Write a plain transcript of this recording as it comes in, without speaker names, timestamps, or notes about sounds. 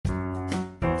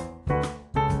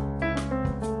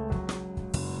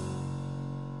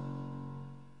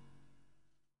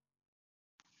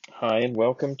Hi, and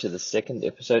welcome to the second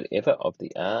episode ever of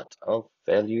The Art of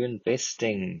Value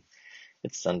Investing.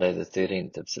 It's Sunday, the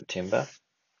 13th of September,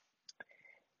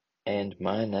 and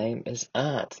my name is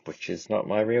Art, which is not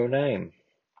my real name.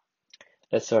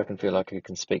 That's so I can feel like I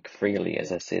can speak freely,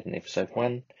 as I said in episode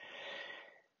 1,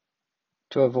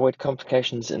 to avoid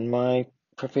complications in my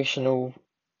professional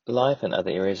life and other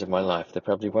areas of my life. There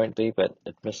probably won't be, but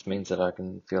it just means that I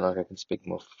can feel like I can speak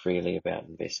more freely about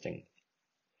investing.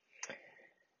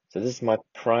 So this is my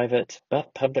private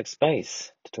but public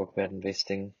space to talk about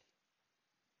investing.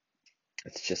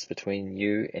 It's just between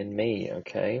you and me,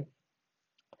 okay?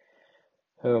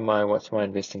 Who am I? What's my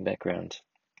investing background?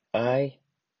 I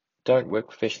don't work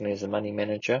professionally as a money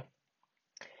manager.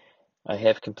 I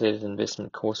have completed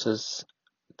investment courses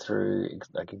through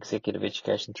executive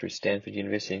education through Stanford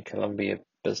University and Columbia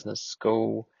Business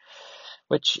School,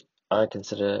 which I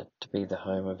consider to be the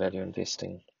home of value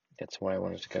investing. That's why I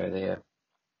wanted to go there.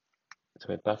 It's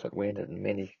where Buffett went and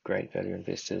many great value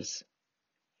investors.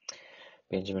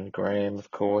 Benjamin Graham,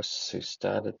 of course, who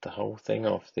started the whole thing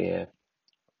off there.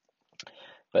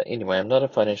 But anyway, I'm not a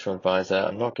financial advisor.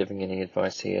 I'm not giving any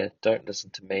advice here. Don't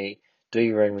listen to me. Do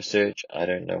your own research. I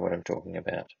don't know what I'm talking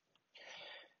about.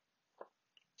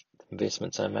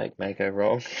 Investments I make may go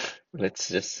wrong. We'll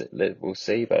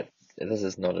see, but this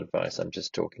is not advice. I'm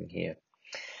just talking here.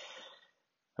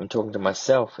 I'm talking to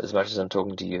myself as much as I'm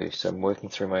talking to you, so I'm working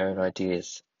through my own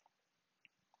ideas.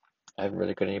 I haven't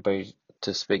really got anybody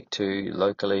to speak to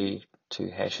locally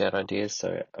to hash out ideas,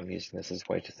 so I'm using this as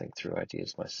a way to think through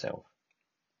ideas myself.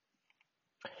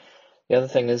 The other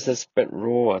thing is this bit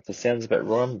raw. The sound's a bit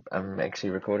raw. I'm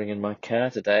actually recording in my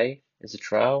car today as a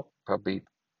trial. Probably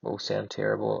will sound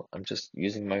terrible. I'm just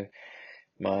using my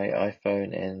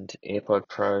iPhone and AirPod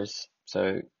Pros.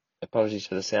 So apologies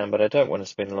for the sound, but I don't want to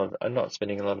spend I'm not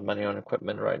spending a lot of money on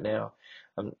equipment right now.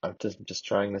 I'm just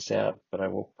trying this out, but I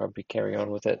will probably carry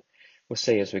on with it. We'll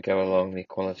see as we go along. The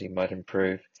quality might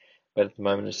improve, but at the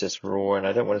moment it's just raw, and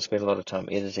I don't want to spend a lot of time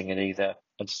editing it either.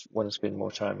 I just want to spend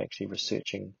more time actually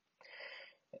researching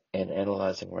and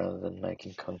analyzing rather than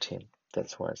making content.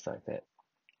 That's why it's like that.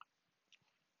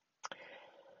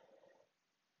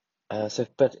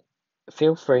 But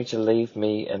feel free to leave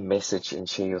me a message and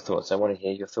share your thoughts. I want to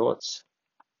hear your thoughts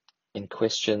and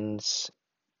questions.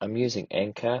 I'm using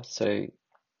Anchor, so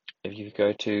if you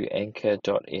go to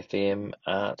anchor.fm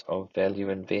Art of Value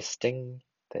Investing,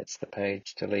 that's the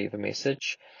page to leave a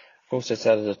message. I've also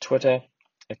started a Twitter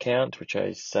account, which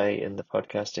I say in the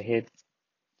podcast ahead.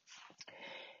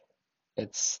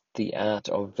 It's The Art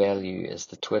of Value is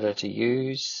the Twitter to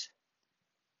use.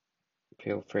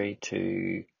 Feel free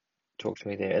to talk to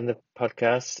me there. In this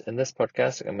podcast,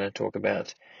 I'm going to talk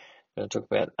about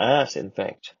art. In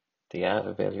fact, the art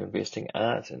of value investing,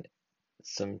 art, and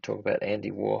some talk about Andy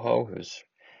Warhol,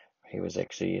 he was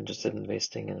actually interested in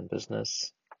investing in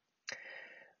business.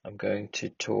 I'm going to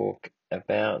talk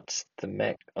about the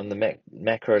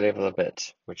macro level a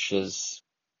bit, which is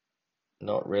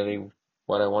not really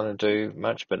what I want to do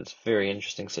much, but it's a very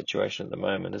interesting situation at the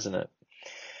moment, isn't it?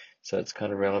 So it's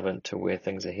kind of relevant to where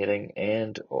things are heading.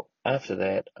 And after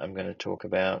that, I'm going to talk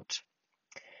about,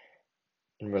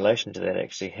 in relation to that,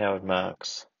 actually, Howard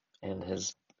Marks and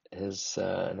his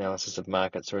analysis of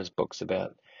markets, or his books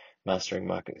about mastering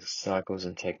market cycles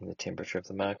and taking the temperature of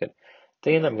the market.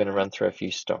 Then I'm going to run through a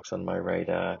few stocks on my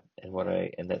radar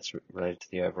and that's related to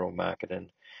the overall market.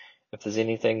 And if there's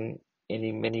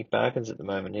many bargains at the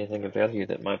moment, anything of value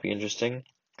that might be interesting.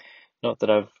 Not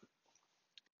that I've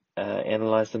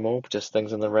analyze them all, just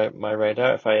things on my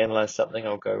radar. If I analyze something,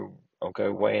 I'll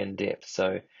go way in depth.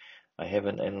 So I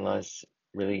haven't analyzed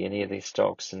really any of these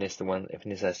stocks, unless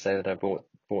I say that I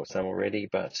bought some already.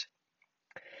 But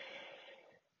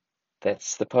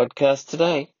that's the podcast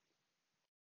today.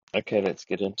 Okay, let's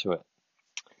get into it.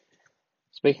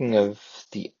 Speaking of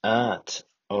the art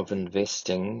of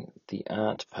investing, the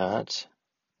art part,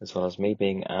 as well as me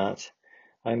being art,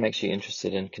 I'm actually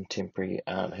interested in contemporary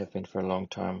art, have been for a long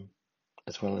time,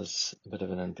 as well as a bit of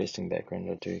an investing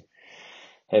background. I do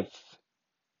have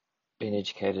been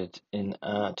educated in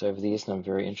art over the years, and I'm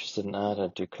very interested in art. I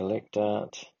do collect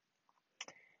art,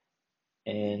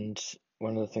 and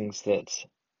one of the things that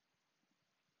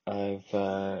I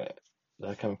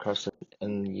come across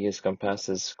in years gone past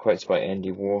is quotes by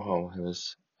Andy Warhol, who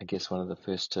was, I guess, one of the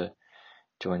first to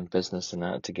join business and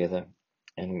art together.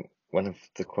 And one of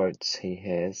the quotes he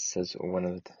has, one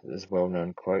of his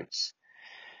well-known quotes,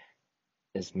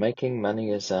 is "Making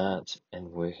money is art,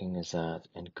 and working is art,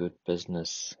 and good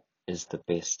business is the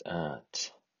best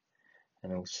art."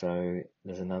 And also,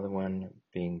 there's another one,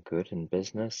 "Being good in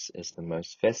business is the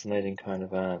most fascinating kind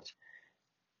of art.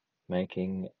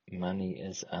 making money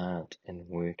is art, and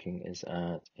working is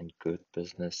art, and good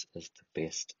business is the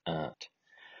best art.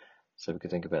 So we could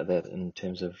think about that in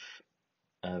terms of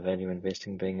value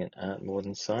investing being an art more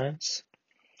than science.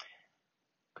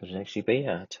 Could it actually be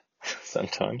art?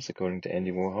 Sometimes, according to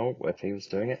Andy Warhol, if he was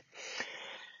doing it.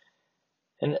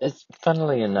 And it's,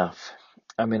 funnily enough,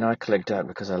 I mean, I collect art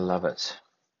because I love it,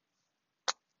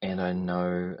 and I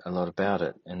know a lot about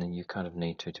it, and then you kind of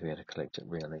need to be able to collect it,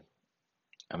 really.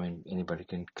 I mean, anybody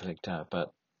can collect art,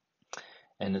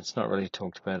 and it's not really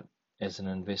talked about as an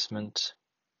investment,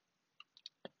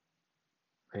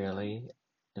 really,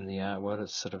 in the art world.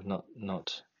 It's sort of not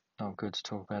good to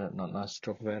talk about it, not nice to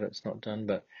talk about it. It's not done,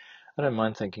 but I don't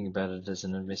mind thinking about it as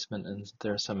an investment. And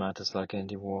there are some artists like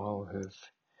Andy Warhol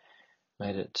who've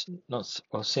made it not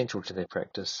central to their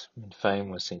practice. I mean, fame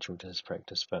was central to his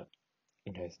practice, but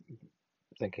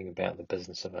thinking about the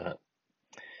business of art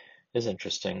is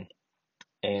interesting.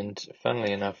 And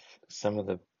funnily enough, some of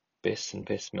the best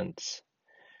investments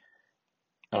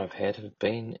I've had have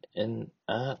been in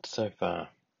art so far.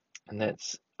 And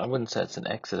I wouldn't say it's an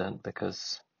accident,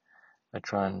 because I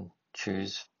try and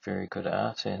choose very good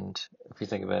art. And if you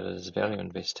think about it as value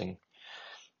investing,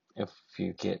 if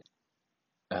you get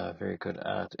very good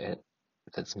art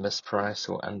that's mispriced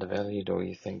or undervalued, or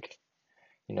you think,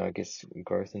 I guess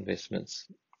growth investments,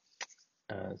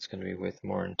 it's going to be worth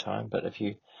more in time. But if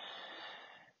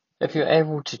you're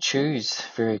able to choose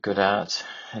very good art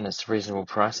and it's reasonable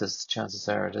prices, chances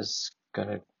are it is going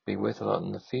to be worth a lot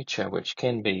in the future, which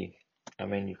can be, I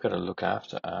mean, you've got to look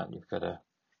after art, you've got to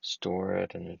store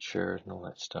it and insure it and all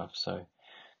that stuff. So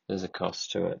there's a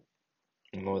cost to it,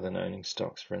 more than owning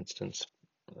stocks, for instance.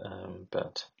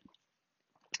 But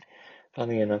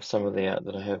funny enough, some of the art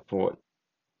that I have bought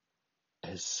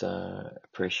has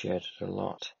appreciated a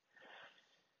lot.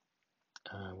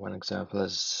 One example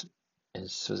was it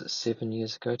 7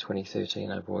 years ago,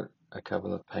 2013, I bought a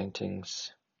couple of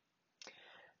paintings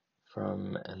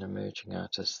from an emerging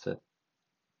artist that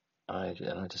I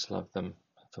just loved them.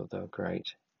 I thought they were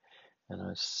great, and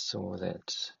I saw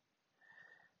that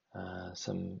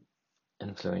some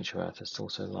influential artists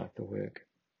also liked the work,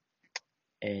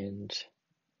 and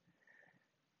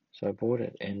so I bought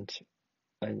it. And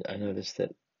I noticed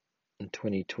that in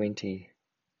 2020,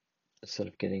 sort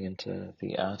of getting into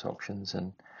the art auctions,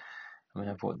 and I mean,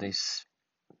 I bought these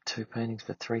 2 paintings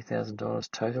for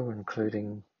 $3,000 total,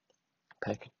 including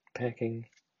packing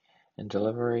and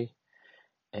delivery,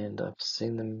 and I've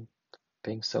seen them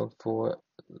being sold for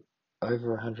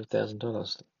over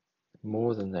 $100,000,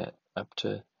 more than that, up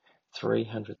to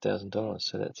 $300,000.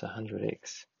 So that's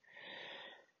 100x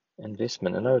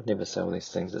investment. And I would never sell these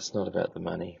things. It's not about the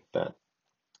money, but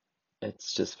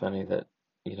it's just funny that,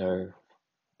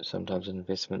 sometimes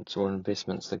investments,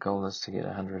 the goal is to get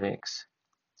 100x.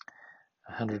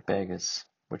 100 Baggers,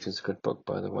 which is a good book,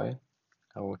 by the way.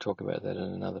 I will talk about that in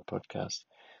another podcast.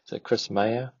 So Chris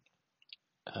Mayer,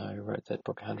 who wrote that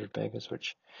book, 100 Baggers,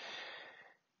 which,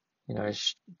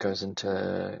 goes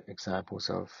into examples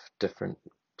of different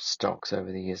stocks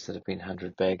over the years that have been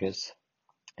 100 baggers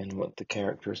and what the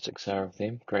characteristics are of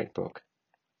them. Great book.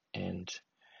 And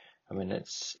I mean,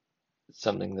 it's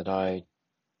something that I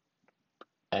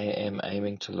am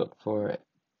aiming to look for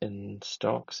in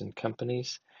stocks and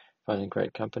companies, finding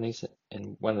great companies.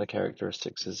 And one of the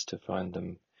characteristics is to find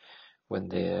them when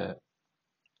they're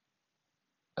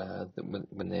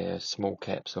small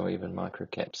caps or even micro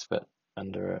caps, but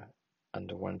under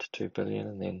 1 to 2 billion.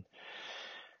 And then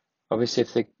obviously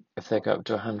if they go up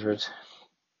to 100,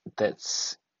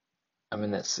 that's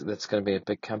going to be a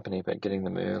big company, but getting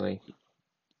them early.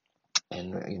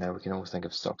 And we can all think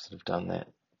of stocks that have done that,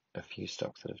 a few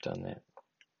stocks that have done that.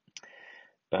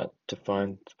 But to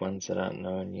find ones that aren't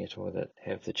known yet, or that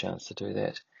have the chance to do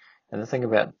that. And the thing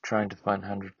about trying to find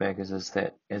 100 baggers is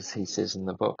that, as he says in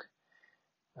the book,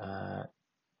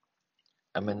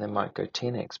 they might go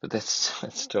 10x, but that's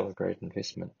still a great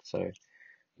investment. So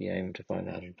you aim to find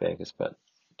 100 baggers, but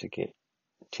to get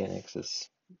 10x is,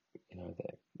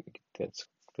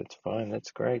 that's fine.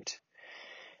 That's great.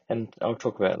 And I'll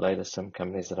talk about later some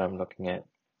companies that I'm looking at.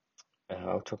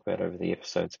 I'll talk about over the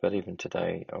episodes, but even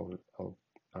today,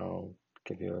 I'll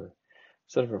give you a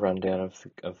sort of a rundown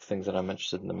of things that I'm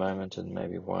interested in the moment and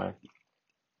maybe why.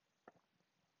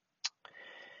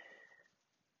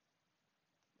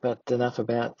 But enough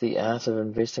about the art of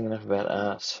investing, enough about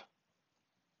art.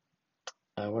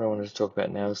 What I wanted to talk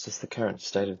about now is just the current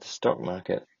state of the stock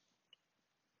market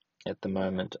at the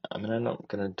moment. I'm not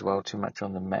going to dwell too much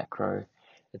on the macro.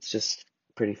 It's just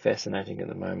pretty fascinating at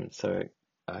the moment, so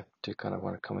I do kind of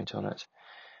want to comment on it.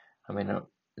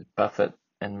 Buffett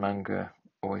and Munger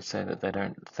always say that they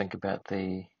don't think about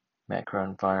the macro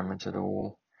environment at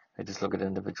all. They just look at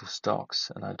individual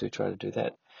stocks, and I do try to do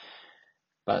that.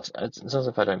 But it's not as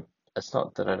if I don't. It's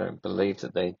not that I don't believe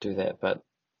that they do that. But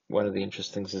one of the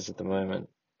interesting things is at the moment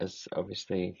is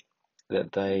obviously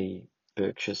that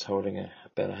Berkshire's holding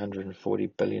about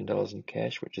 $140 billion in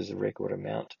cash, which is a record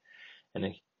amount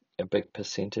and a big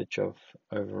percentage of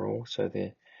overall. So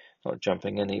they're not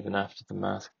jumping in even after the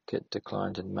market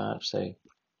declined in March.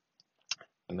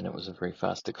 It was a very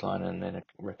fast decline and then a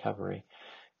recovery,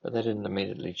 but they didn't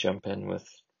immediately jump in with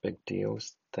big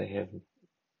deals. They have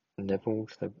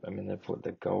nibbled. They've bought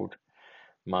the gold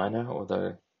miner,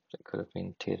 although it could have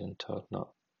been Ted and Todd, not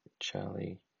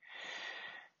Charlie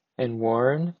and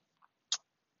Warren.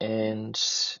 And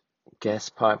gas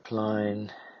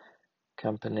pipeline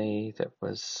company that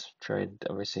was traded.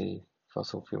 Obviously,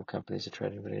 fossil fuel companies are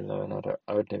trading really low, and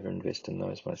I would never invest in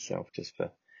those myself, just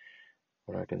for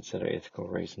what I consider ethical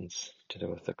reasons to do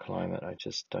with the climate. I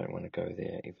just don't want to go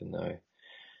there, even though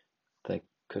they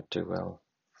could do well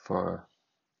for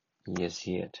years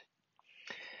yet.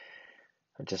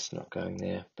 I'm just not going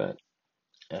there. But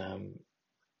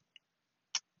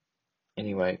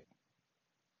anyway,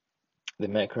 the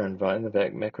macro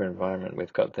environment,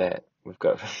 we've got that. We've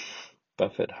got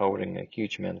Buffett holding a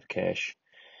huge amount of cash,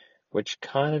 which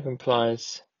kind of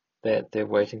implies that they're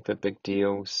waiting for big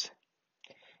deals,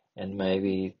 and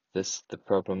maybe the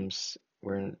problems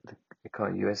we're in.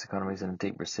 The U.S. economy is in a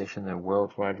deep recession. There are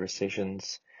worldwide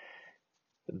recessions.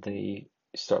 The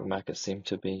stock market seemed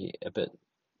to be a bit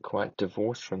quite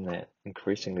divorced from that,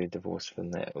 increasingly divorced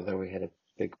from that. Although we had a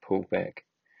big pullback,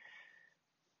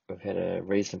 we've had a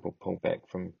reasonable pullback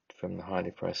from the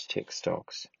highly priced tech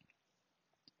stocks.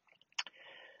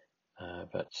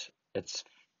 But it's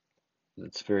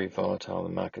very volatile. The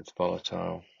market's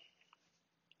volatile,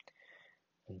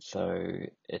 and so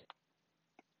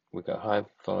we've got high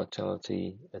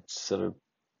volatility. It's sort of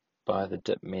buy the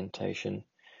dip mentality.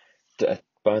 But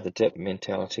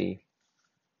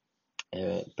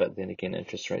then again,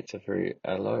 interest rates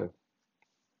are low,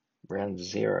 around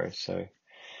zero. So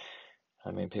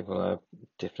people are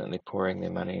definitely pouring their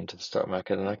money into the stock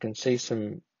market, and I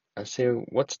see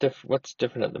what's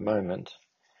different at the moment,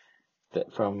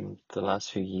 that from the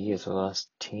last few years, or the last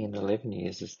 10, 11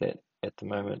 years, is that at the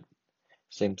moment it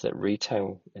seems that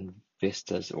retail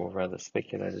investors, or rather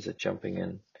speculators, are jumping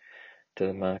in to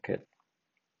the market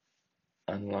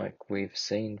unlike we've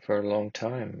seen for a long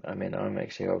time. I'm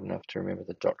actually old enough to remember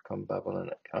the dot-com bubble, and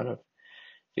it kind of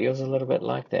feels a little bit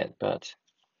like that, but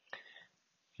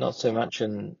not so much.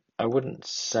 And I wouldn't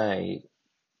say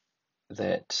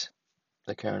that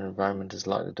the current environment is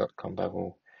like the dot-com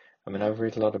bubble. I've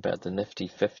read a lot about the Nifty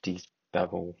 50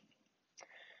 bubble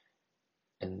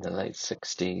in the late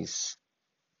 60s.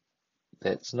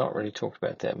 That's not really talked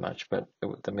about that much, but they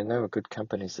were good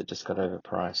companies that just got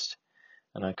overpriced.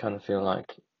 And I kind of feel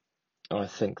like, I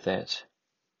think that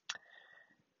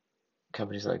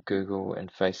companies like Google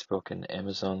and Facebook and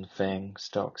Amazon, FANG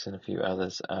stocks, and a few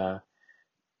others are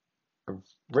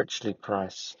richly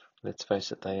priced. Let's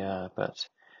face it, they are, but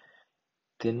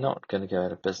they're not going to go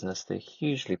out of business. They're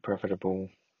hugely profitable,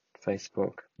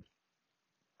 Facebook.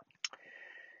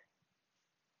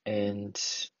 And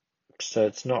so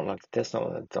that's not like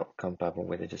the dot-com bubble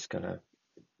where they're just going to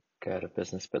go out of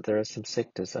business. But there are some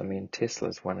sectors.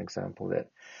 Tesla's one example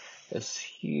that is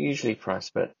hugely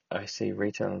priced, but I see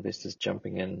retail investors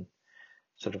jumping in,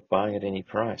 sort of buying at any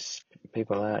price.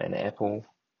 People are in Apple.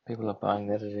 People are buying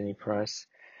that at any price.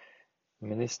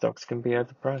 These stocks can be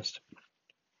overpriced.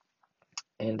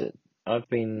 And I've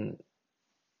been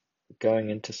going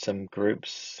into some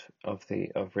groups of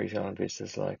retail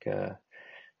investors, like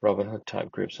Robinhood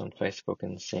type groups on Facebook,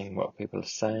 and seeing what people are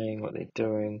saying, what they're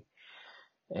doing.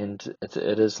 And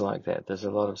it is like that. There's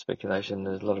a lot of speculation.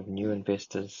 There's a lot of new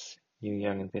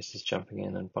young investors jumping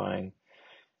in and buying.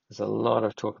 There's a lot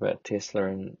of talk about Tesla,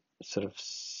 and sort of,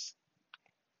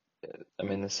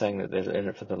 they're saying that they're in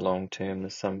it for the long term.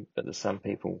 There's some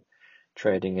people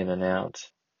trading in and out.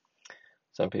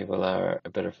 Some people are a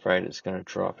bit afraid it's going to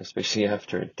drop, especially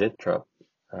after it did drop.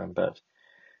 But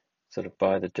sort of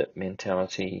buy the dip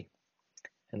mentality,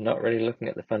 and not really looking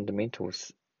at the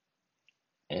fundamentals,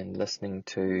 and listening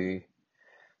to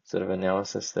sort of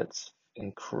analysis that's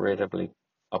incredibly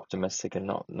optimistic, and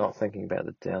not thinking about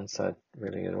the downside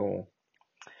really at all.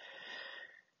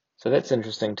 So that's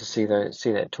interesting to see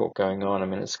that talk going on. I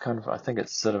think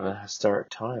it's sort of a historic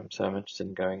time. So I'm interested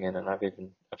in going in, and I've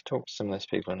talked to some of those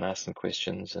people and asked them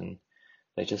questions, and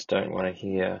they just don't want to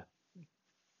hear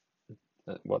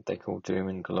what they call doom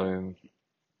and gloom,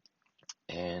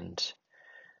 and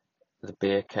the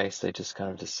bear case they just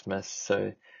kind of dismiss.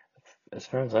 So as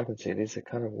far as I can see, these are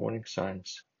kind of warning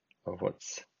signs of what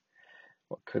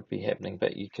could be happening,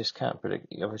 but you just can't predict.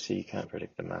 Obviously, you can't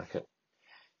predict the market.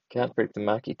 Can't predict the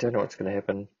market. You don't know what's going to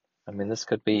happen. I mean, this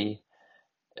could be.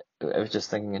 I was just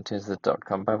thinking in terms of the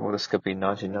dot-com bubble. This could be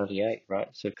 1998, right?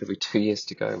 So it could be 2 years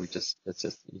to go. You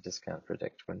just can't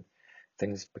predict when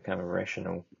things become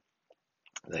irrational.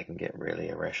 They can get really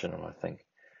irrational, I think.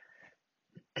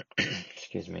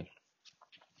 Excuse me.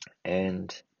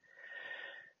 And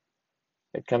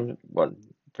what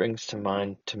brings to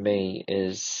mind to me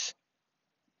is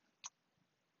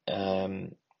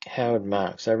Howard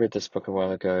Marks. I read this book a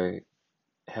while ago,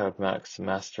 Howard Marks'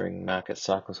 Mastering Market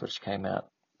Cycles, which came out,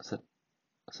 was it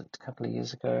a couple of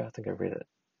years ago? I think I read it.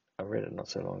 I read it not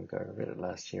so long ago. I read it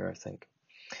last year, I think,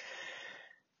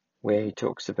 where he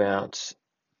talks about,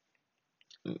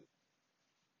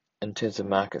 in terms of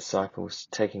market cycles,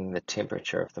 taking the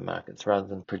temperature of the markets rather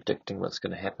than predicting what's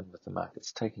going to happen with the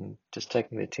markets, just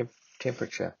taking the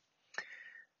temperature.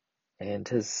 And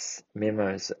his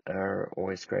memos are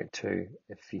always great too.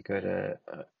 If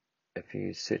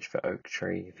you search for Oak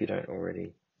Tree, if you don't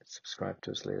already subscribe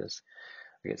to his letters,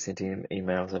 I get sent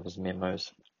emails of his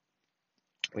memos,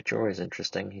 which are always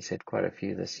interesting. He's had quite a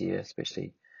few this year,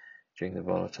 especially during the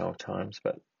volatile times,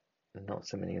 but not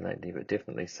so many lately, but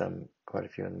definitely quite a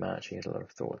few in March. He had a lot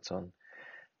of thoughts on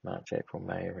March, April,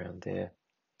 May, around there.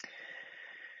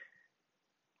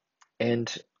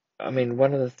 And I mean,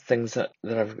 one of the things that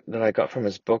I got from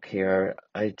his book here,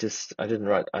 I didn't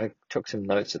write. I took some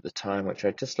notes at the time, which I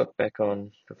just looked back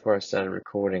on before I started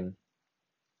recording.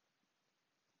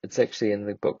 It's actually in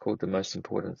the book called The Most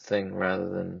Important Thing rather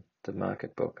than the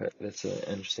market book. It's an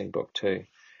interesting book too.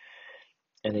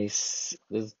 And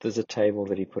there's a table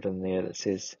that he put in there that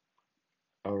says,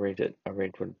 I'll read it. I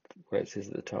read what it says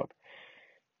at the top.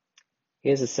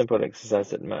 Here's a simple exercise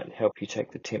that might help you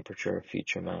take the temperature of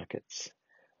future markets.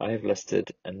 I have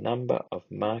listed a number of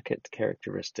market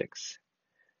characteristics.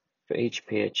 For each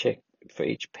pair,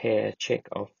 check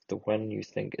off the one you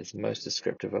think is most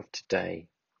descriptive of today.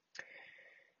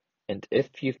 And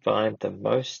if you find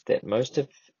that most of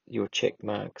your check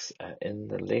marks are in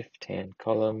the left-hand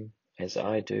column, as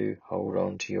I do, hold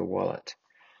on to your wallet.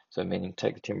 So meaning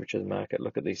take the temperature of the market,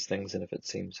 look at these things, and if it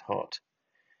seems hot,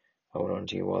 hold on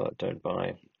to your wallet, don't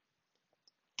buy.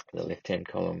 The left-hand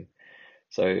column.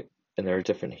 So, and there are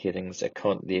different headings.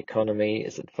 The economy,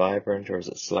 is it vibrant or is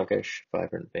it sluggish?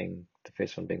 Vibrant being the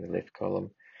first one, being the left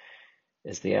column.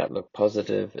 Is the outlook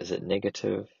positive? Is it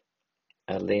negative?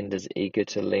 Are lenders eager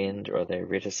to lend, or are they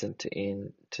reticent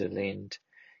to lend?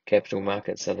 Capital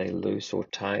markets, are they loose or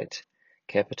tight?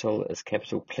 Is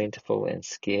capital plentiful and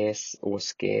scarce or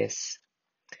scarce?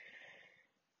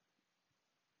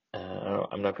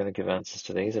 I'm not going to give answers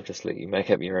to these. I'll just let you make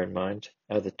up your own mind.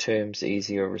 Are the terms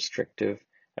easy or restrictive?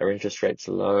 Are interest rates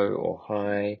low or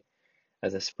high? Are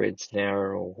the spreads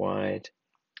narrow or wide?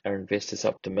 Are investors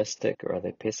optimistic or are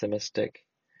they pessimistic?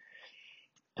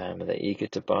 Are they eager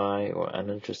to buy or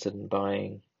uninterested in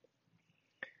buying?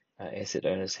 Are asset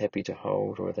owners happy to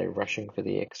hold or are they rushing for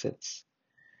the exits?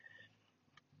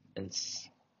 And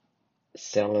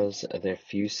sellers, are there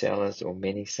few sellers or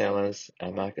many sellers? Are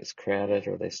markets crowded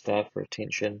or are they starved for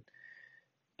attention?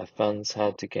 Are funds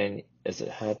hard to gain? Is it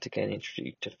hard to gain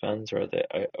entry to funds, or are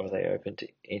they open to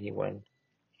anyone?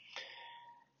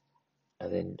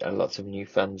 And then are lots of new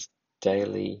funds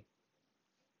daily,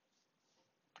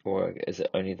 or is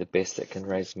it only the best that can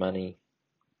raise money?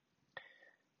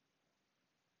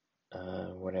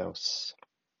 What else?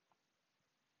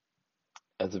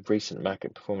 Has the recent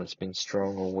market performance been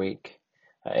strong or weak?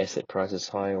 Are asset prices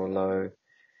high or low?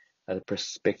 Are the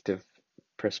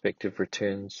prospective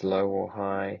returns low or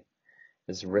high?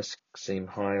 Does risk seem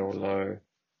high or low?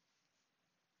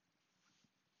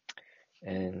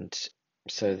 And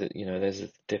so that, those are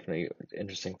definitely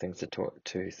interesting things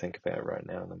to think about right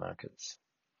now in the markets.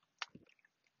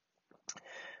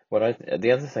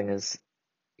 The other thing is,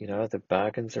 are there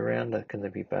bargains around? Can there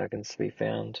be bargains to be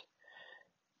found?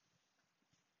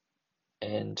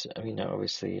 And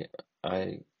obviously,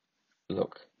 I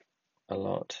look a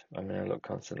lot. I look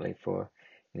constantly for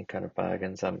any kind of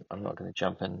bargains. I'm not going to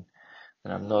jump in,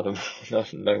 and I'm not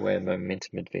no way a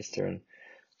momentum investor. And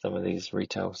some of these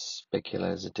retail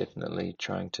speculators are definitely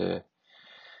trying to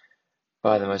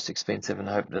buy the most expensive and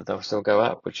hope that they'll still go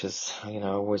up, which is,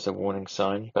 always a warning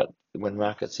sign. But when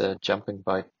markets are jumping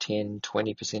by 10,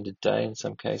 20% a day in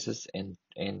some cases,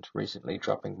 and recently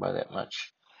dropping by that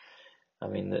much,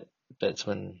 that's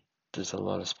when there's a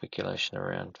lot of speculation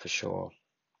around for sure.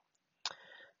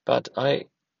 But I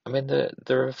I mean,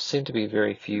 there seem to be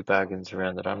very few bargains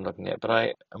around that I'm looking at, but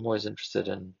I'm always interested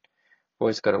in,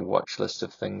 always got a watch list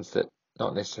of things that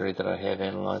not necessarily that I have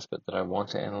analysed, but that I want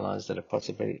to analyse that are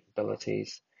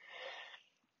possibilities.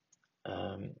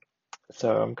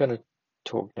 So I'm going to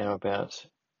talk now about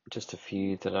just a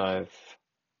few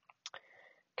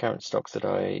current stocks that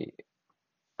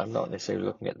I'm not necessarily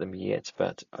looking at them yet,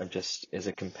 but I just as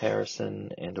a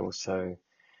comparison, and also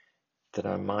that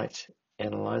I might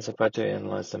analyze. If I do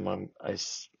analyze them,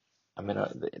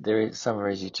 some are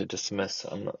easy to dismiss.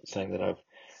 I'm not saying that I've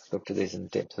looked at these in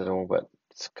depth at all, but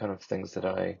it's kind of things that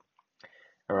are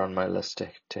on my list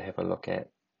to have a look at.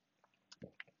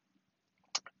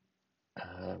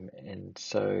 And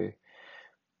so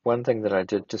one thing that I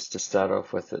did just to start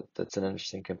off with that's an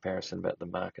interesting comparison about the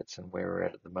markets and where we're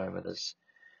at the moment is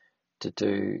to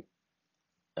do,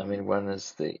 one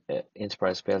is the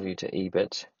enterprise value to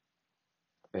EBIT,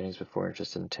 earnings before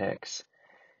interest and tax.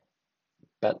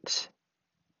 But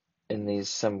in these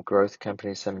some growth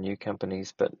companies, some new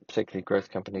companies, but particularly growth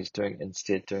companies doing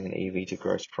an EV to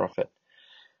gross profit,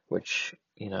 which,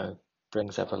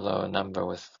 brings up a lower number,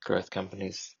 with growth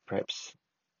companies perhaps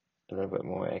a little bit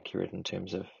more accurate in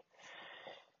terms of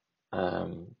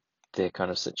their kind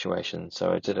of situation.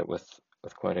 So I did it with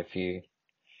quite a few.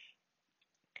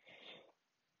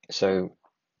 So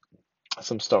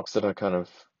some stocks that I kind of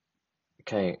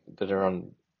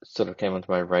sort of came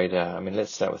onto my radar.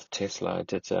 Let's start with Tesla. I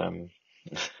did I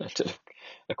did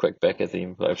a quick back of the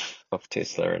envelope of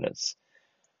Tesla, and it's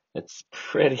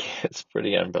pretty it's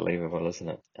pretty unbelievable, isn't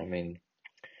it?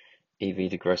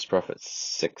 EV to gross profit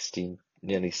 60,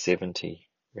 nearly 70,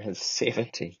 around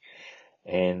 70,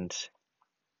 and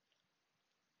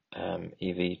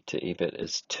EV to EBIT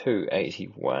is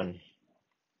 281.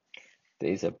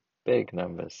 These are big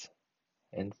numbers,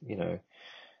 and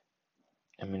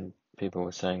people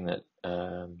were saying that.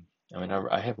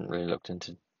 I haven't really looked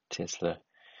into Tesla.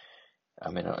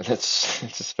 That's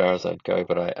as far as I'd go,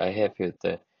 but I have heard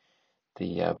the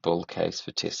bull case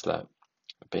for Tesla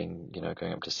being,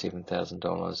 going up to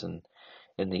 $7,000, and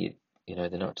in they're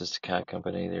not just a car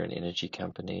company, they're an energy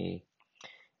company,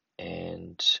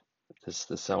 and there's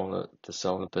the solar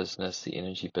business, the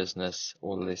energy business,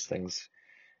 all of these things.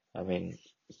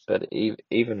 But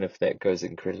even if that goes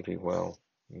incredibly well,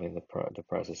 the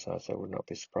price is high, so I would not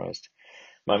be surprised.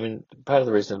 Part of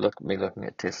the reason me looking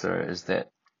at Tesla is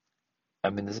that,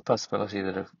 there's a possibility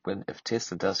that if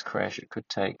Tesla does crash, it could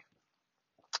take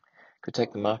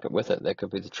the market with it. That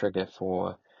could be the trigger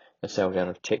for a sell down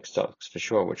of tech stocks for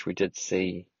sure, which we did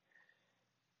see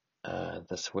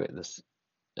this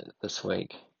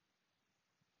week,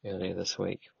 earlier this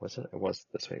week, wasn't it? It was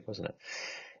this week, wasn't it?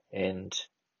 And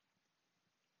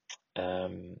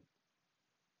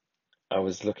I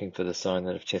was looking for the sign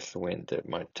that if Tesla went, that it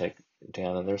might take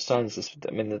down. And there are signs.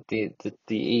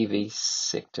 The EV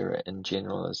sector in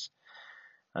general is,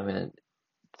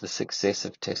 the success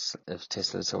of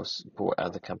Tesla has also brought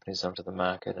other companies onto the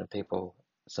market, and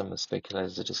some of the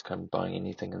speculators are just kind of buying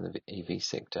anything in the EV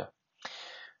sector.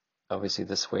 Obviously,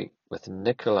 this week with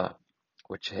Nikola,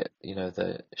 which had,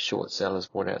 the short sellers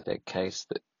brought out their case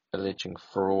that alleging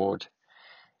fraud,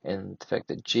 and the fact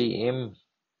that GM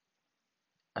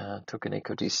took an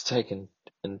equity stake in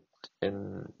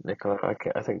Nikola.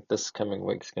 I think this coming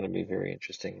week is going to be very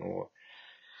interesting. Or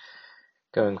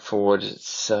going forward,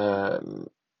 it's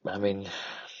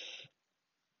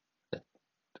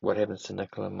what happens to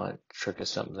Nikola might trigger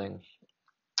something.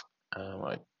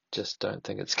 I just don't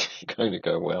think it's going to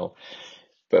go well,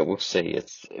 but we'll see.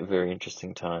 It's very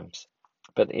interesting times.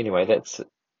 But anyway, that's a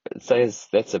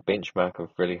benchmark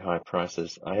of really high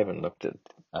prices. I haven't looked at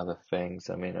other things.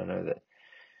 I know that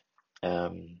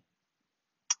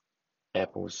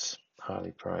Apple's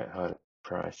highly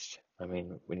priced.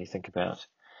 When you think about,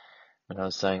 when I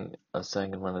was saying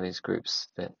in one of these groups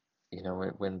that,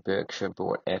 when Berkshire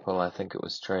bought Apple, I think it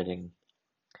was trading,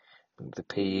 the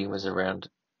PE was around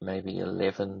maybe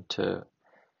 11 to,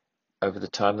 over the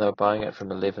time they were buying it,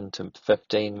 from 11 to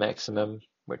 15 maximum,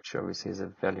 which obviously is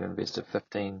a value invest of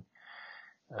 15.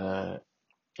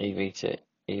 EV to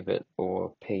EBIT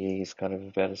or PE is kind of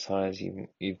about as high as you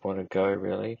want to go,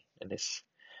 really, and this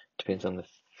depends on the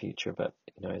future, but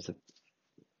as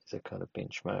a kind of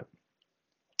benchmark.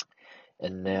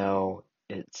 And now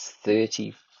it's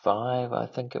 35, I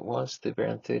think it was,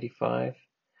 around 35.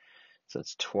 So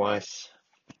it's twice.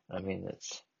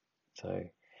 So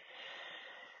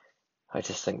I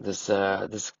just think there's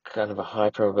kind of a high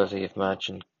probability of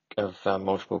margin of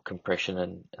multiple compression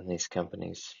in these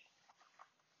companies,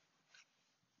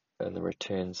 and the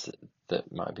returns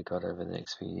that might be got over the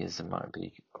next few years, it might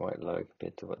be quite low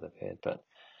compared to what they've had. But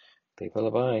people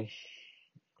are buying.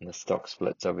 And the stock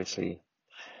splits obviously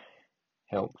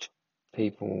helped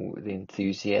people, the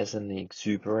enthusiasm, the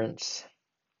exuberance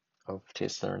of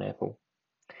Tesla and Apple.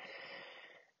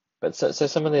 But so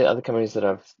some of the other companies that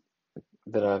I've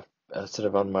sort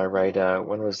of on my radar.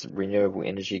 One was Renewable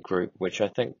Energy Group, which I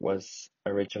think was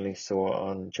originally saw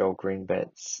on Joel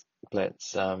Greenblatt's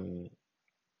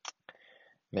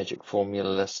Magic Formula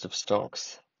list of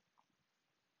stocks.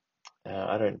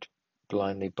 I don't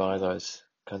blindly buy those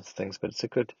kinds of things, but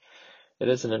it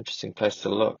is an interesting place to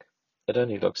look. It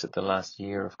only looks at the last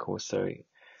year, of course, so I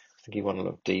think you want to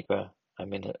look deeper. I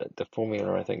mean, the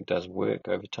formula I think does work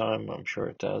over time. I'm sure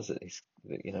it does. It's,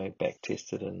 back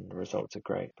tested and the results are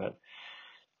great. But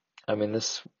I mean,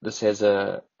 this has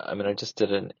I just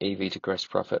did an EV to gross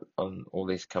profit on all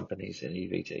these companies and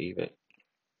EV to EBIT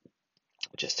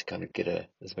just to kind of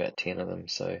there's about 10 of them.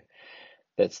 So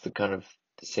that's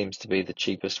seems to be the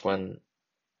cheapest one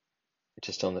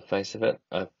just on the face of it.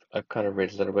 I've kind of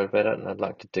read a little bit about it and I'd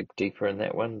like to dig deeper in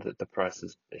that one, that the price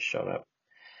is shot up.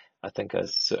 I think I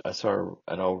saw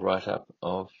an old write-up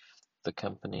of the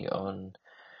company on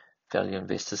Value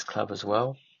Investors Club as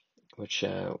well, which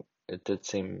it did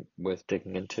seem worth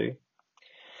digging into.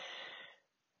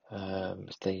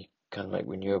 They kind of make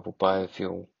renewable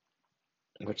biofuel,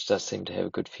 which does seem to have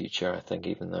a good future. I think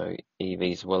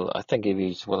EVs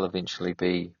will eventually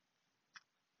be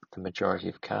the majority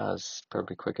of cars,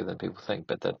 probably quicker than people think,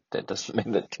 but that doesn't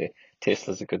mean that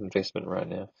Tesla's a good investment right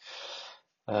now.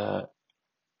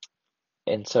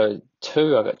 And so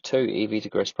I got 2 EV to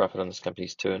gross profit on this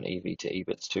company's 2, and EV to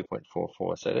EBIT's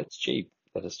 2.44. So that's cheap.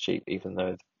 That is cheap, even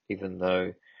though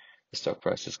the stock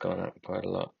price has gone up quite a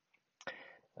lot.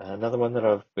 Another one that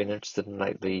I've been interested in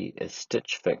lately is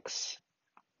Stitch Fix,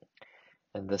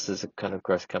 and this is a kind of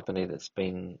growth company that's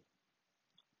been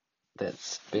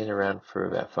around for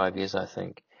about 5 years, I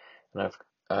think. And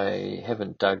I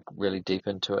haven't dug really deep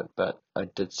into it, but I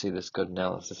did see this good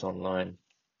analysis online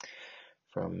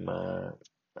from I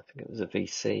think it was a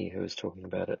VC who was talking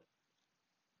about it.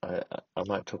 I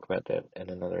might talk about that in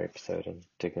another episode and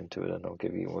dig into it, and I'll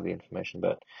give you all the information.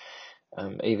 But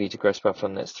EV to gross profit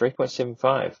on that's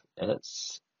 3.75, and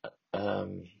it's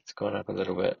gone up a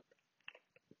little bit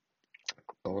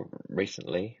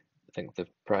recently. I think the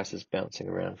price is bouncing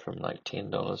around from like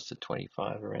 $10 to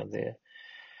 $25, around there.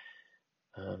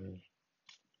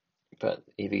 But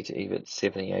EV to EBIT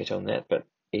 78 on that, but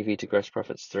EV to gross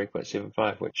profit's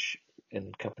 3.75, which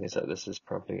in companies like this is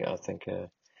probably, I think, a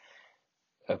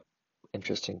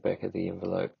interesting back of the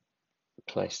envelope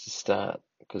place to start,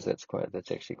 because that's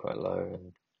actually quite low.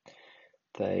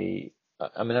 And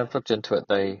I've looked into it.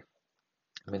 They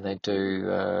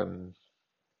do,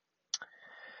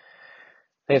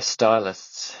 they have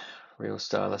stylists, real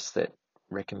stylists that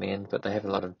recommend, but they have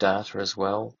a lot of data as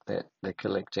well that they're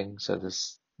collecting. So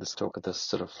there's talk of this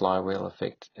sort of flywheel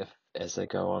effect as they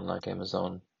go on, like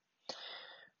Amazon,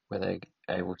 where they're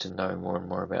able to know more and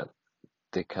more about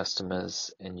their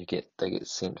customers, and they get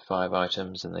sent 5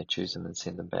 items and they choose them and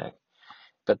send them back.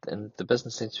 But the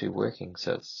business seems to be working,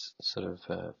 so it's sort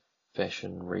of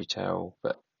fashion retail,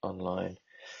 but online.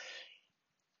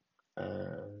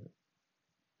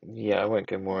 Yeah, I won't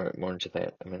go more into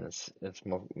that. I mean, it's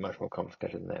much more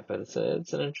complicated than that, but it's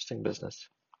an interesting business.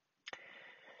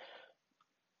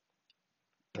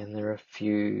 And there are a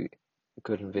few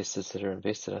good investors that are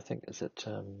invested. I think, is it?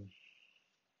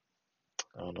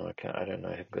 Oh no, I don't know.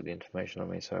 I haven't got the information on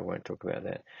me, so I won't talk about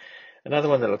that. Another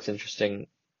one that looks interesting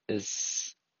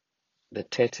is the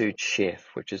Tattooed Chef,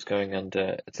 which is going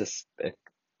under. It's a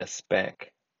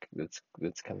SPAC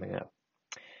that's coming up.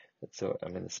 The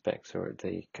SPACs are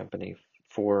the company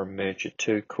for Merger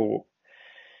 2 Corp,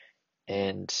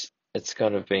 and it's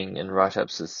kind of being in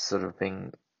write-ups as sort of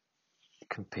being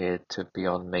compared to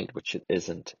Beyond Meat, which it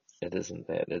isn't. It isn't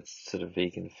that. It's sort of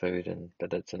vegan food,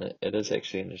 but it is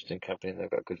actually an interesting company, and they've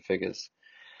got good figures.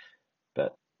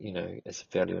 But as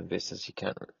value investors, you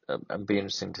can't. It'd be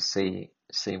interesting to see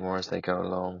more as they go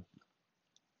along.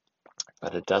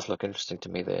 But it does look interesting to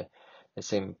me. They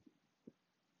seem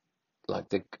like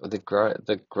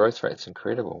the growth rate's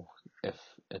incredible, if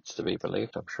it's to be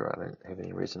believed. I'm sure I don't have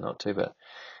any reason not to, but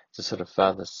it's a sort of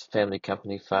family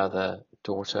company, father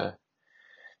daughter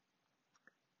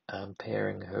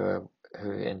pairing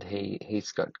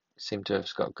he's seemed to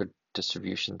have got good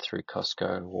distribution through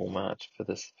Costco and Walmart for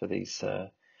these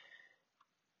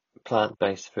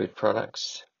plant-based food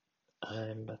products.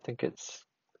 I think it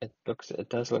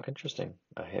does look interesting,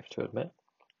 I have to admit.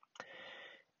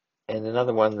 And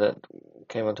another one that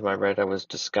came onto my radar was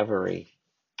Discovery,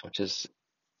 which is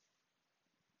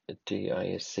a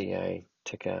DISCA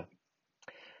ticker,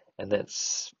 and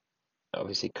that's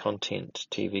obviously content,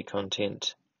 TV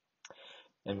content,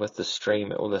 and with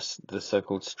all the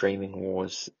so-called streaming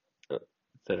wars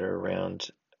that are around,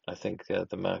 I think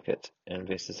the market and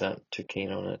investors aren't too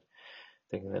keen on it,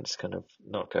 thinking that it's kind of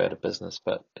not go out of business.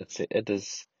 But it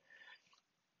is.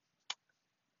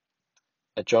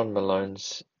 John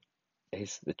Malone's,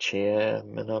 he's the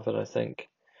chairman of it, I think,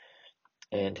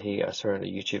 and I saw in a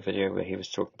YouTube video where he was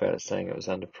talking about it, saying it was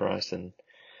underpriced and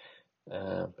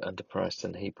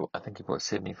I think he bought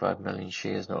 75 million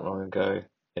shares not long ago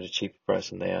at a cheaper price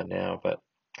than they are now, but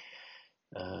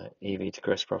EV to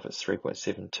gross profit's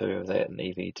 3.72 of that, and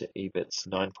EV to EBIT's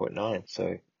 9.9,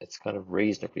 so it's kind of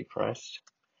reasonably priced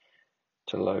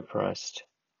to low priced.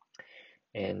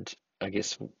 And I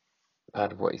guess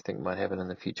part of what you think might happen in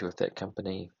the future with that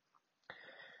company,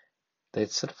 they're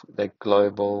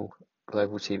global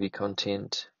TV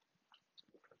content,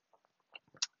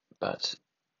 but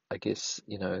I guess,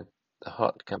 the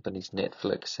hot companies,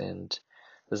 Netflix, and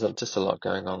there's just a lot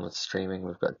going on with streaming.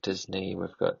 We've got Disney,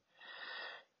 we've got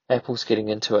Apple's getting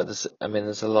into it.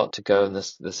 There's a lot to go in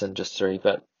this industry,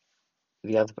 but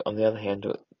on the other hand,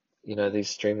 these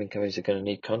streaming companies are going to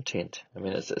need content.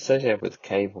 It's associated with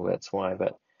cable, that's why,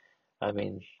 but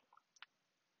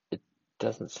it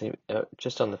doesn't seem,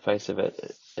 just on the face of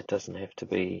it, it doesn't have to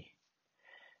be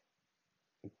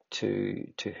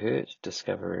to hurt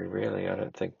Discovery, really, I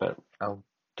don't think, but I'm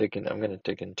going to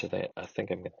dig into that. I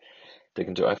think I'm going to dig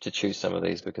into it. I have to choose some of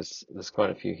these because there's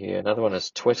quite a few here. Another one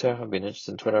is Twitter. I've been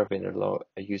interested in Twitter. I've been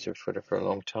a user of Twitter for a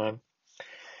long time.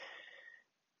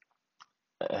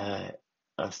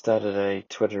 I've started a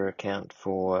Twitter account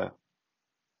for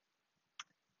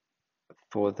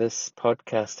this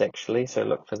podcast, actually, so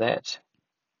look for that.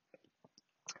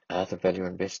 Art of Value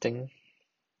Investing.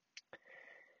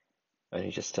 I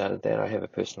only just started that. I have a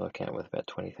personal account with about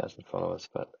 20,000 followers,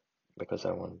 but because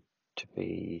I want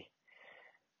to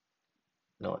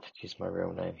not use my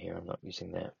real name here, I'm not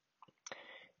using that.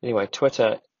 Anyway,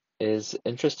 Twitter is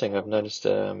interesting. I've noticed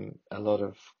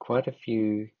quite a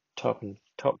few top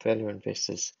value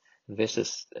investors in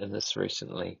this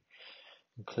recently,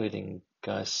 including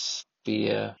Guy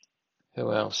Spear.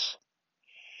 Who else?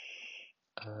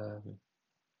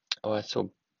 I saw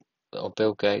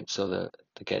Bill Gates or the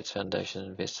Gates Foundation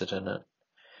invested in it,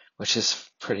 which is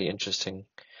pretty interesting.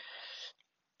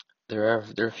 There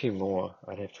are a few more.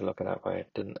 I'd have to look it up. I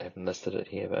haven't listed it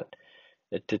here, but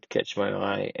it did catch my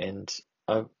eye, and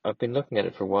I've been looking at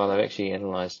it for a while. I've actually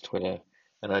analyzed Twitter,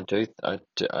 and I do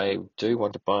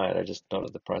want to buy it. I just not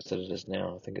at the price that it is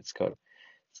now. I think it's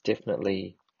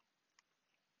definitely.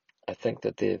 I think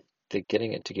that they're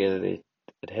getting it together.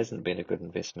 It hasn't been a good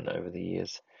investment over the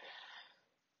years,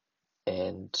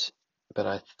 but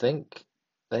I think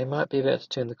they might be about to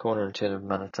turn the corner in terms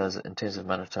of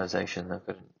monetization. They've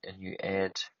got a new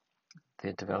ad.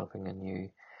 They're developing a new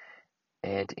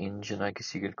ad engine, I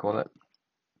guess you could call it,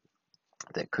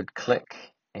 that could click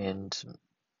and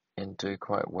do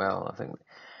quite well.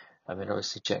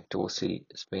 Obviously Jack Dorsey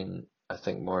has been, I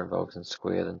think, more involved in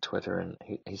Square than Twitter, and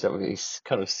he's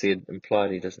kind of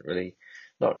implied he doesn't really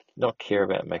not care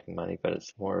about making money, but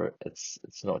it's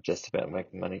not just about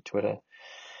making money. Twitter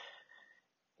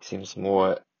seems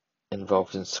more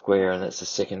involved in Square, and it's a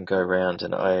second go round,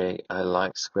 and I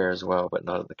like Square as well, but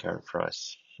not at the current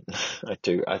price. I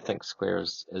do. I think Square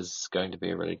is actually going to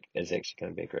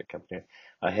be a great company.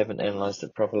 I haven't analyzed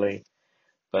it properly,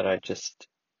 but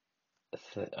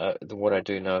what I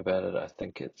do know about it, I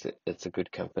think it's a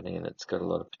good company and it's got a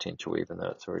lot of potential, even though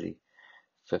it's already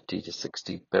 50 to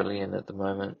 60 billion at the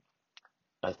moment.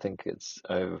 I think it's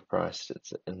overpriced.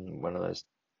 It's in one of those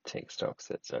tech stocks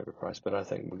that's overpriced, but I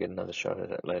think we'll get another shot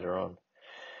at it later on.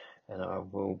 And I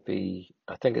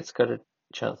think it's got a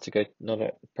chance to go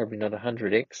probably not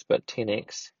 100x, but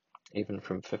 10x, even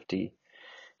from 50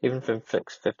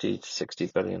 to 60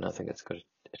 billion. I think it's got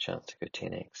a chance to go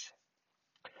 10x.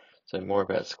 So more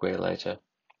about Square later.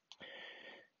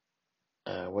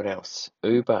 What else?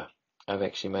 Uber. I've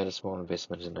actually made a small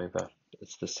investment in Uber.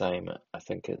 It's the same. I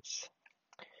think it's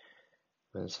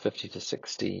 50 to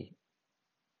 60,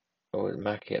 or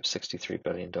marking up $63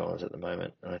 billion at the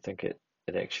moment. And I think it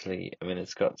actually,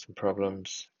 it's got some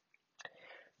problems.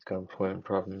 It's got employment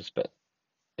problems,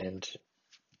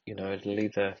 it'll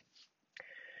either,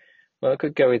 well, it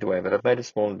could go either way, but I've made a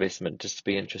small investment just to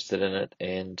be interested in it,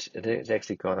 and it's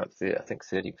actually gone up, I think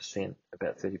 30%,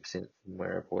 about 30% from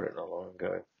where I bought it not long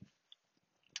ago.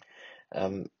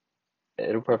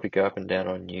 It'll probably go up and down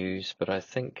on news, but I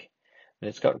think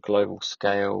it's got global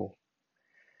scale,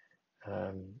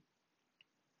 and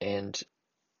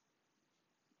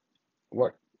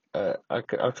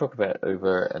I'll talk about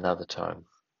Uber another time.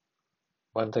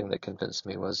 one thing that convinced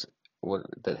me was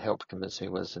that helped convince me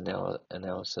was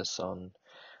analysis on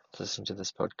listening to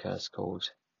this podcast called,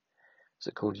 is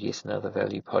it called Yes Another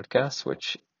Value Podcast,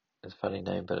 which is a funny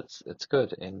name, but it's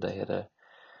good. And they had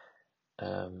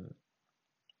um,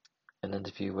 an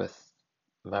interview with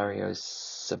Mario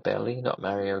Sabelli, not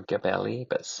Mario Gabelli,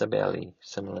 but Sabelli,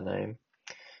 similar name,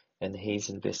 and he's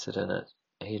invested in it.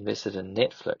 He invested in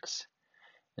Netflix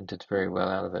and did very well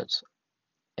out of it.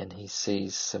 And he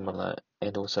sees similar,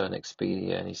 and also in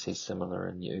Expedia, and he sees similar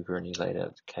in Uber, and he laid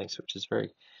out the case, which is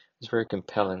very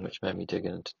compelling, which made me dig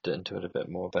into it a bit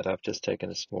more. But I've just taken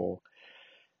a small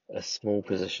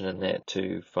position in that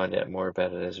to find out more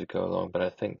about it as we go along. But I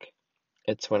think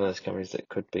it's one of those companies that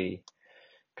could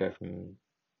go from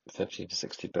 50 to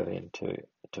 60 billion to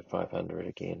 500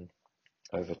 again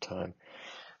over time.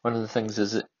 One of the things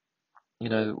is that,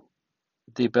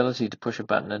 the ability to push a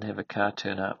button and have a car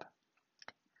turn up,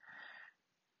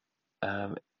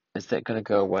 is that going to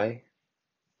go away?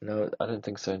 No, I don't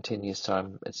think so. In 10 years'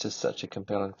 time, it's just such a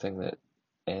compelling thing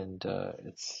and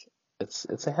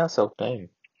it's a household name.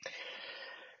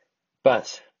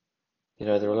 But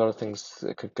there are a lot of things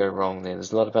that could go wrong there.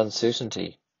 There's a lot of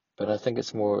uncertainty, but I think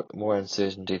it's more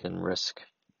uncertainty than risk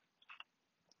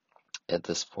at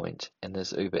this point. And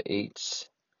there's Uber Eats,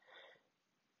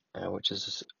 which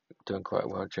is doing quite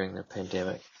well during the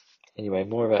pandemic. Anyway,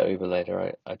 more about Uber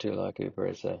later. I do like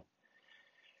Uber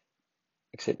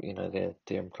except their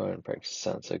employment practices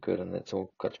aren't so good, and that's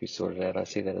all got to be sorted out. I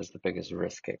see that as the biggest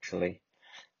risk actually,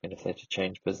 and if they have to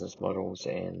change business models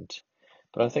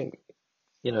but I think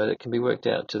it can be worked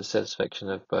out to the satisfaction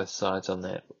of both sides on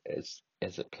that as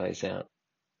it plays out.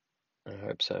 I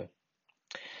hope so.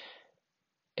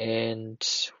 And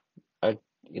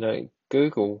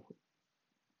Google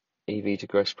EV to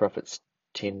gross profits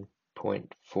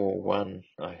 10.41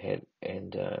 I had,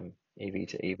 and EV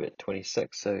to EBIT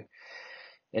 26. So,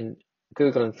 and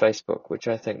Google and Facebook, which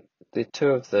I think they're two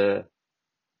of the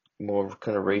more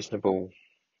kind of reasonable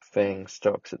FANG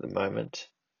stocks at the moment,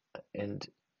 and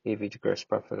EV to gross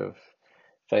profit of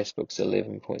Facebook's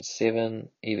 11.7,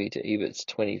 EV to EBIT's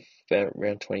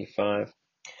around 25. I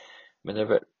mean, they're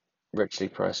a bit richly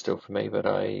priced still for me, but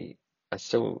I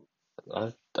do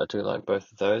like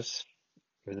both of those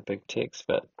with the big techs,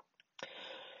 but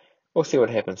we'll see what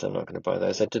happens. I'm not going to buy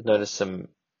those. I did notice some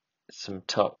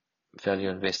top value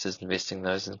investors investing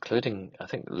those, including I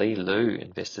think Li Lu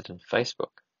invested in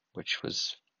Facebook, which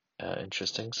was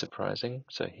interesting, surprising.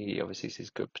 So he obviously sees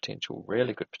good potential,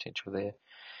 really good potential there,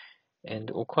 and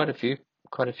quite a few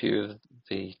of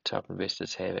the top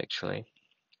investors have actually.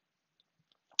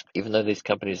 Even though these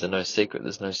companies are no secret,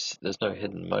 there's no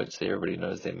hidden moats there. Everybody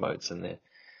knows their moats, and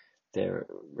they're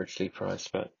richly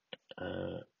priced. But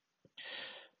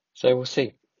so we'll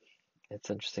see. It's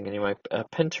interesting anyway.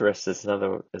 Pinterest is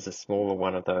a smaller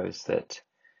one of those that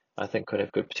I think could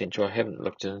have good potential. I haven't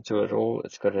looked into it at all.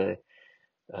 It's got a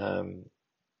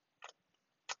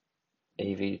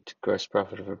EV to gross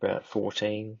profit of about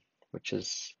 14, which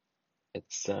is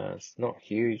it's not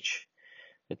huge.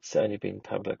 It's only been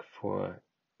public for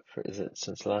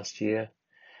since last year,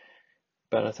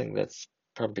 but I think it's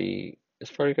probably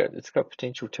got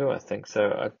potential too. I think so.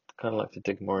 I'd kind of like to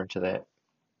dig more into that.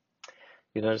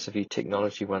 You notice a few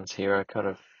technology ones here. I kind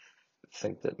of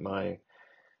think that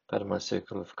part of my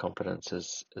circle of competence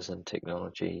is in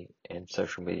technology and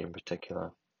social media in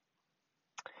particular.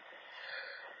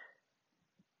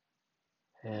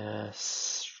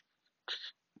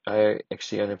 I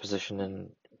actually own a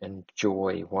position in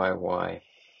Joy YY.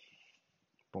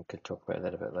 We could talk about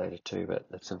that a bit later too, but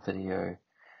it's a video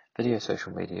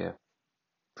social media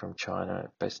from China,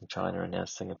 based in China and now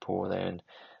Singapore. They own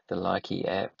the Likey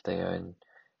app. They own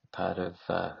part of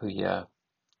Huya,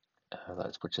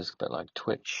 which is a bit like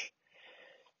Twitch.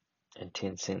 And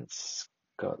Tencent's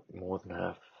got more than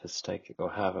half of the stake,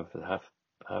 or half of the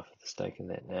stake in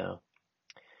that now.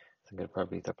 I think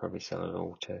they'll probably sell it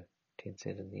all to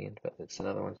Tencent in the end, but that's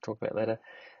another one to talk about later.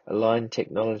 Align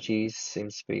Technologies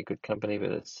seems to be a good company,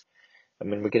 but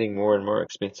we're getting more and more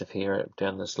expensive here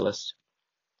down this list.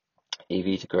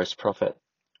 EV to gross profit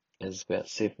is about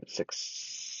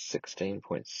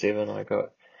 16.7 I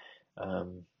got.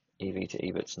 EV to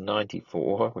EBIT's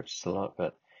 94, which is a lot,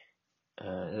 but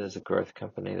it is a growth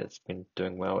company that's been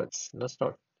doing well. It's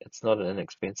not an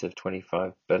inexpensive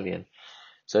 25 billion.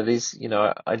 So these,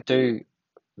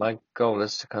 my goal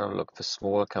is to kind of look for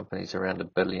smaller companies around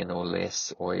 $1 billion or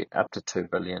less, or up to 2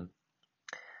 billion,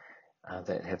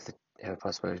 that have a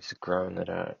possibility to grow and that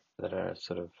are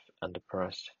sort of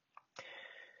underpriced.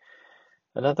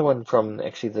 Another one from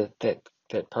actually that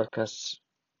podcast,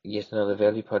 Yet Another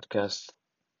Value podcast,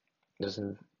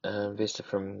 investor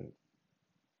from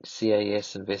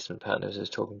CAS Investment Partners is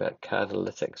talking about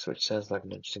Cardalytics, which sounds like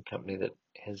an interesting company that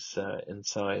has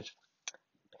inside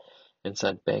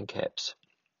bank apps,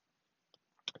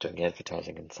 doing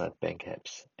advertising inside bank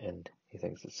apps, and he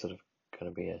thinks it's sort of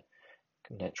going to be a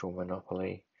natural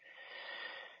monopoly.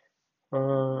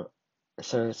 So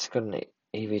it's got an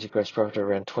EV to gross profit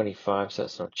around 25, so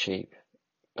it's not cheap.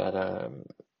 But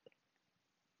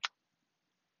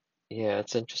yeah,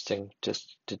 it's interesting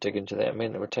just to dig into that. I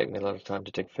mean, it would take me a lot of time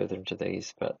to dig further into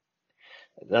these, but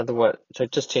another one. So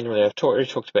just generally, I've already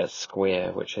talked about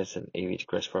Square, which has an EV to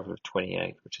gross profit of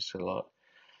 28, which is a lot,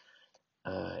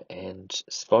 and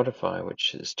Spotify,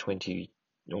 which is 20,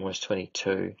 almost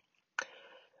 22.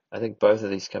 I think both of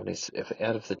these companies, if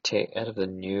out of the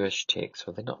newish techs,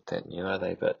 well, they're not that new, are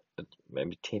they? But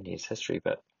maybe 10 years history.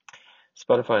 But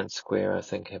Spotify and Square, I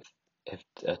think, have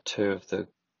two of the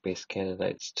best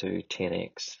candidates to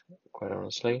 10x. Quite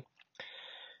honestly,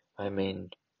 I mean,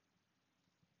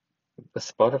 with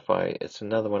Spotify, it's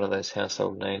another one of those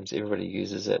household names. Everybody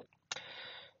uses it,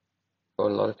 or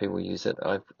a lot of people use it.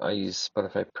 I use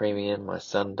Spotify Premium. My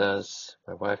son does.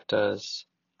 My wife does.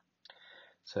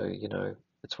 So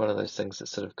it's one of those things that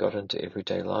sort of got into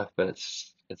everyday life, but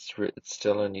it's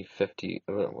still only it's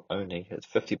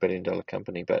 $50 billion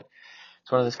company, but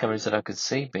it's one of those companies that I could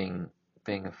see being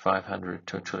a $500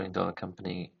 to $1 trillion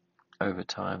company over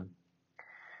time.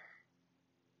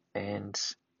 And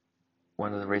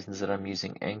one of the reasons that I'm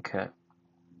using Anchor,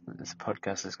 this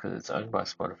podcast, is because it's owned by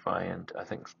Spotify, and I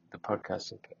think the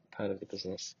podcasting part of the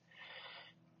business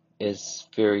is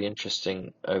very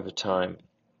interesting over time.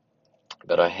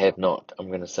 But I'm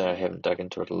going to say I haven't dug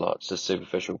into it a lot. It's just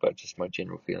superficial, but just my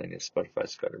general feeling is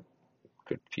Spotify's got a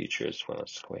good future as well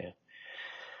as Square.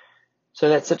 So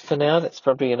that's it for now. That's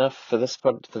probably enough for this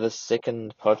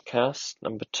second podcast,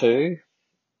 number 2.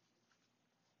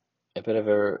 A bit of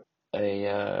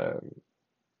a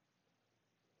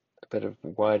bit of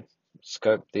wide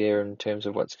scope there in terms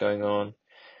of what's going on.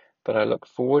 But I look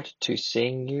forward to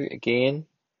seeing you again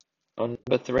on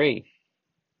number 3.